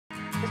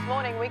This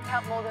morning, we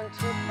count more than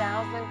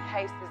 2,000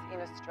 cases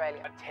in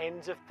Australia.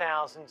 Tens of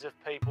thousands of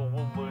people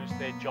will lose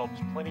their jobs.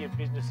 Plenty of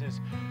businesses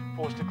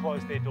forced to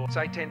close their doors.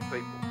 Say 10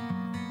 people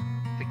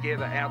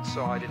together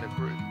outside in a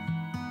group.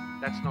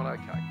 That's not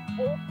okay.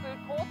 All food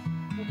courts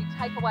will be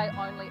takeaway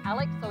only,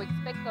 Alex, so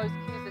expect those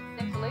queues at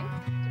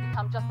Centrelink to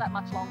become just that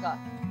much longer.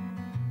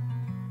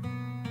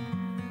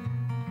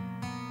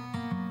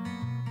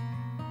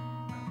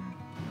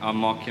 I'm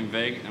Mark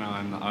Kinveg and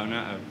I'm the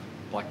owner of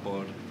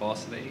Blackboard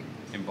Varsity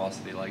in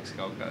Varsity Lakes,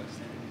 Gold Coast.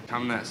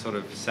 Come that sort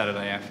of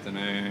Saturday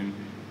afternoon,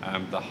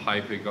 the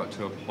hype had got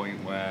to a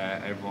point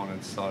where everyone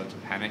had started to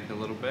panic a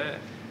little bit.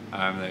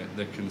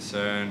 The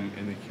concern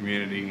in the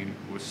community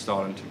was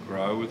starting to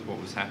grow with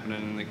what was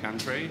happening in the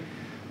country.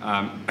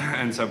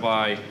 And so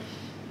by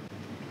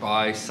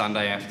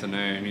Sunday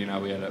afternoon, you know,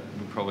 we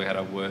probably had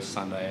our worst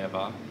Sunday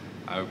ever.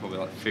 We probably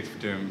like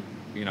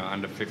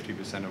under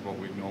 50% of what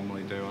we'd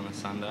normally do on a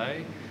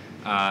Sunday.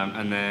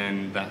 And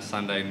then that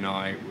Sunday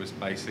night was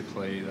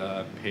basically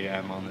the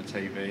PM on the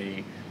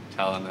TV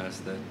telling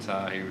us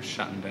that he was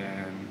shutting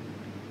down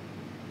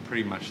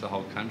pretty much the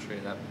whole country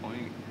at that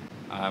point.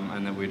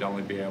 And that we'd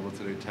only be able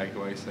to do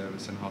takeaway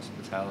service and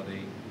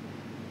hospitality.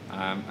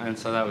 And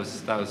so that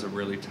was a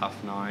really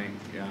tough night.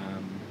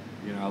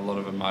 You know, a lot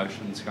of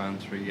emotions going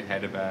through your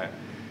head about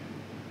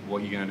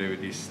what you're going to do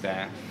with your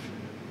staff.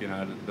 You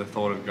know, the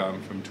thought of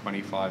going from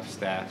 25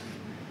 staff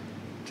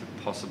to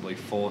possibly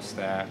 4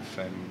 staff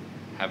and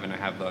having to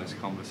have those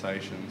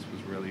conversations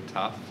was really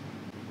tough.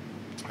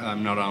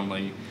 Not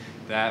only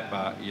that,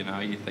 but you know,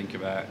 you think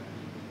about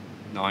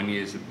 9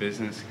 years of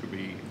business could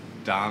be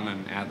done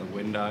and out the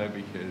window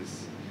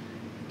because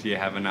do you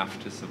have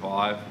enough to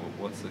survive?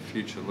 What's the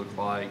future look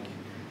like?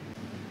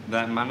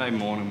 That Monday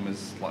morning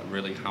was like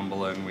really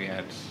humbling. We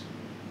had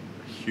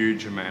a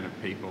huge amount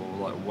of people,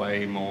 like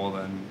way more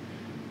than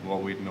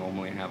what we'd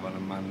normally have on a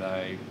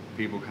Monday.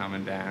 People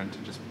coming down to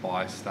just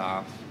buy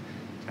stuff,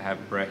 to have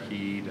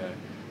brekkie, to,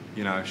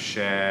 you know,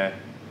 share,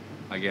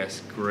 I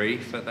guess,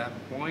 grief at that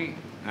point.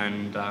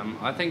 And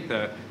I think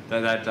that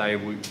day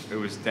it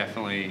was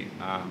definitely,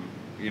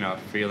 you know, a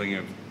feeling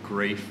of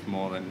grief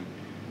more than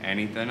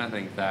anything. I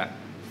think that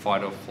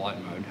fight or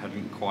flight mode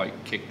hadn't quite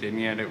kicked in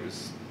yet. It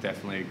was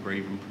definitely a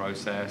grieving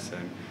process,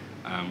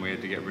 and we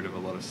had to get rid of a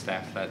lot of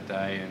staff that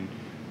day. And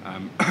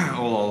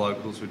all our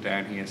locals were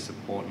down here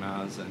supporting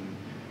us and,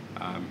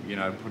 you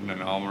know, putting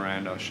an arm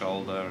around our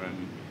shoulder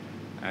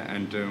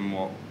and doing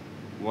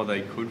what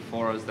they could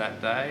for us that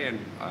day. And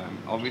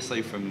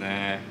obviously from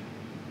there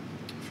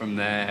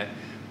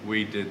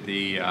we did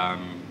the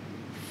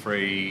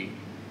free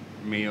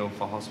meal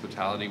for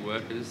hospitality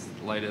workers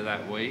later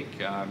that week.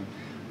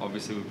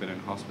 Obviously we've been in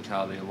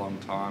hospitality a long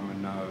time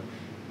and know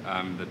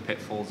the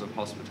pitfalls of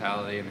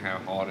hospitality and how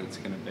hard it's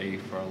going to be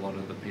for a lot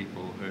of the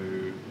people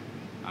who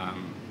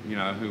you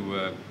know, who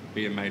were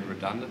being made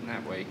redundant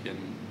that week. And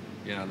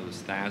you know, there was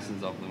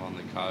thousands of them on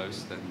the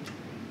coast and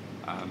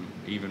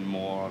even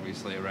more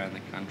obviously around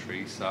the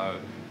country. So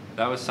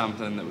that was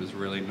something that was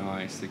really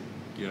nice.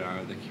 You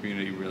know, the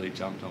community really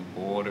jumped on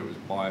board. It was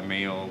buy a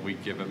meal, we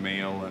give a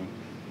meal,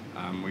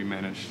 and we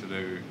managed to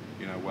do,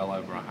 you know, well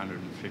over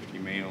 150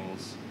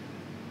 meals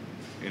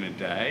in a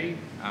day,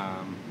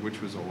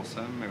 which was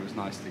awesome. It was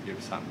nice to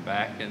give something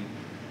back. And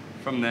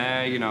from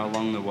there, you know,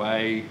 along the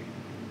way,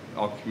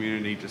 our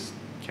community just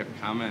kept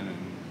coming and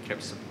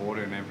kept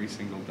supporting every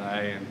single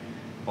day and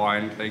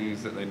buying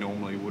things that they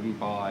normally wouldn't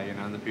buy. You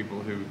know, the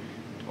people who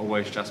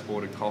always just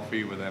bought a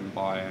coffee were then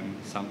buying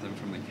something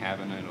from the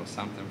cabinet or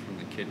something from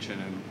the kitchen.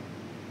 And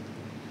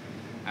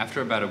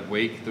after about a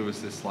week, there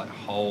was this like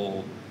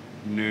whole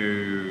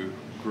new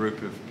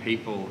group of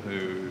people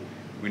who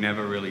we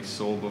never really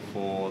saw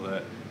before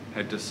that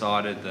had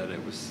decided that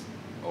it was,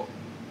 or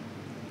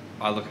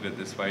I look at it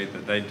this way,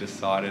 that they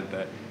decided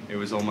that it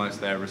was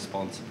almost their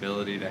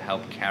responsibility to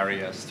help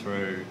carry us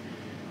through,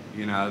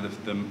 you know,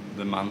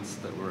 the months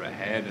that were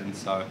ahead. And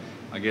so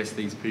I guess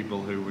these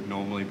people who would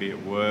normally be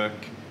at work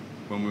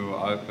when we were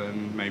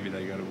open, maybe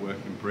they go to work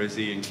in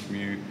Brizzy and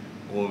commute,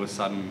 all of a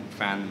sudden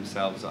found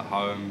themselves at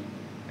home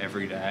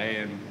every day,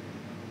 and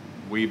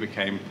we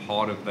became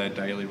part of their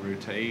daily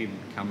routine,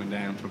 coming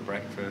down for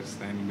breakfast,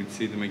 and we'd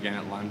see them again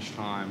at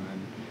lunchtime.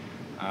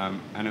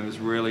 And it was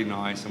really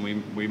nice, and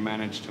we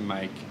managed to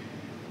make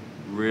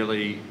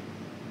really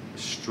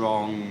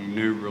strong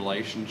new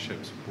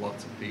relationships with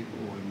lots of people,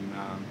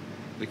 and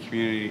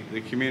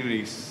the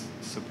community's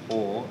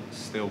support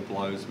still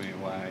blows me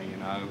away. You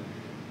know,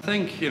 I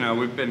think, you know,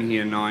 we've been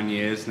here 9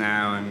 years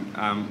now,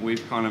 and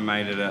we've kind of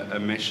made it a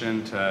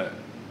mission to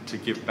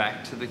give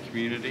back to the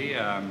community,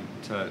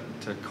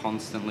 to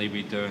constantly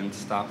be doing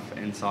stuff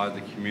inside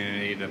the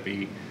community,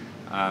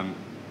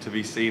 to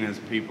be seen as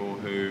people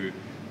who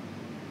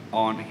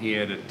aren't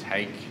here to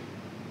take.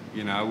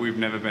 You know, we've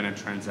never been a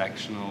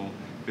transactional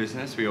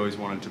business. We always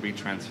wanted to be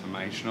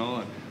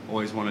transformational and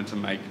always wanted to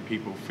make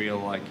people feel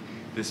like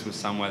this was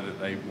somewhere that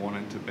they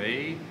wanted to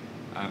be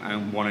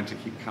and wanted to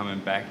keep coming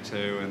back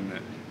to, and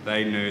that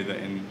they knew that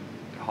in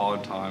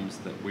hard times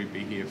that we'd be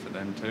here for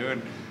them too.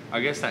 And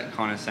I guess that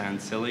kind of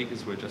sounds silly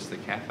because we're just a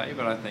cafe,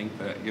 but I think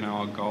that, you know,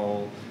 our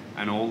goal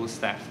and all the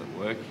staff that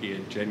work here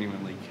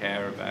genuinely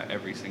care about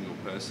every single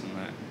person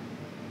that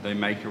they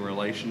make a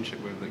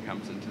relationship with that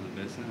comes into the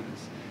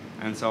business.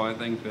 And so I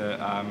think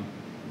that,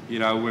 you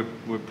know,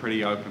 we're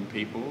pretty open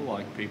people.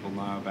 Like, people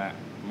know about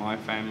my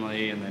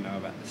family and they know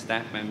about the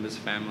staff members'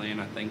 family,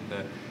 and I think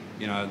that,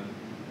 you know,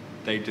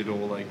 they did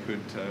all they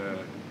could to,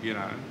 you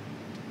know,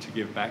 to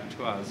give back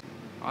to us.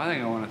 I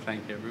think I want to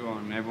thank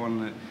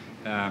everyone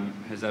that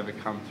has ever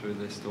come through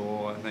this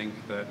door. I think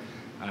that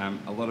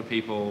a lot of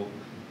people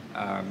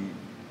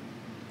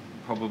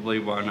probably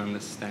won't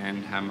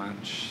understand how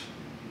much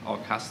our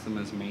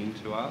customers mean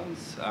to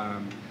us.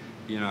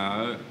 You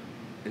know,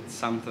 it's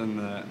something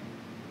that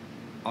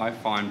I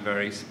find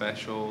very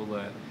special,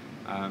 that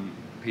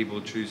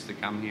people choose to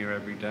come here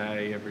every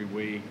day, every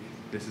week.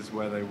 This is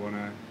where they want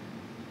to,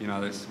 you know,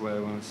 this is where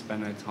they want to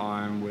spend their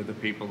time with the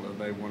people that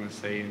they want to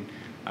see,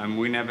 and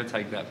we never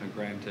take that for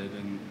granted.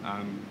 And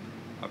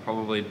I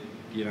probably,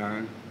 you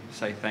know,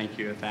 say thank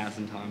you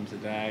 1,000 times a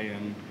day,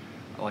 and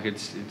like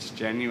it's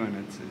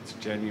genuine. It's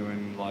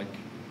genuine. Like,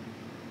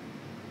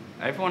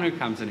 everyone who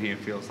comes in here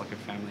feels like a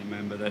family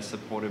member. They're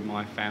supportive of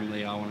my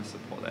family. I want to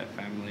support their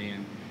family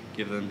and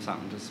give them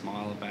something to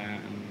smile about.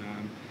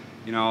 And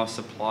you know, our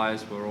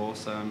suppliers were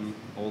awesome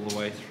all the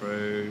way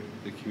through.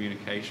 The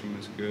communication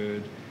was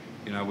good.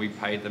 You know, we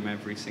paid them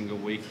every single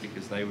week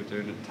because they were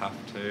doing it tough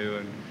too.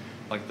 And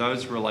like,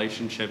 those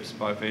relationships,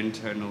 both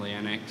internally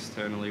and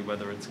externally,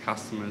 whether it's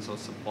customers or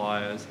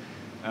suppliers,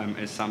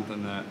 is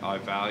something that I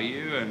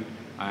value. And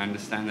I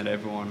understand that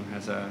everyone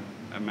has a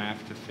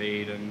mouth to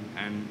feed,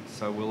 and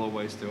so we'll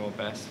always do our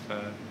best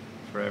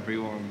for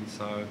everyone.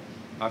 So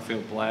I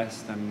feel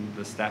blessed, and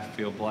the staff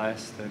feel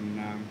blessed,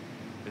 and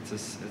it's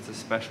a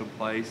special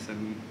place,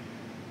 and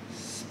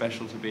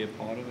special to be a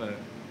part of it.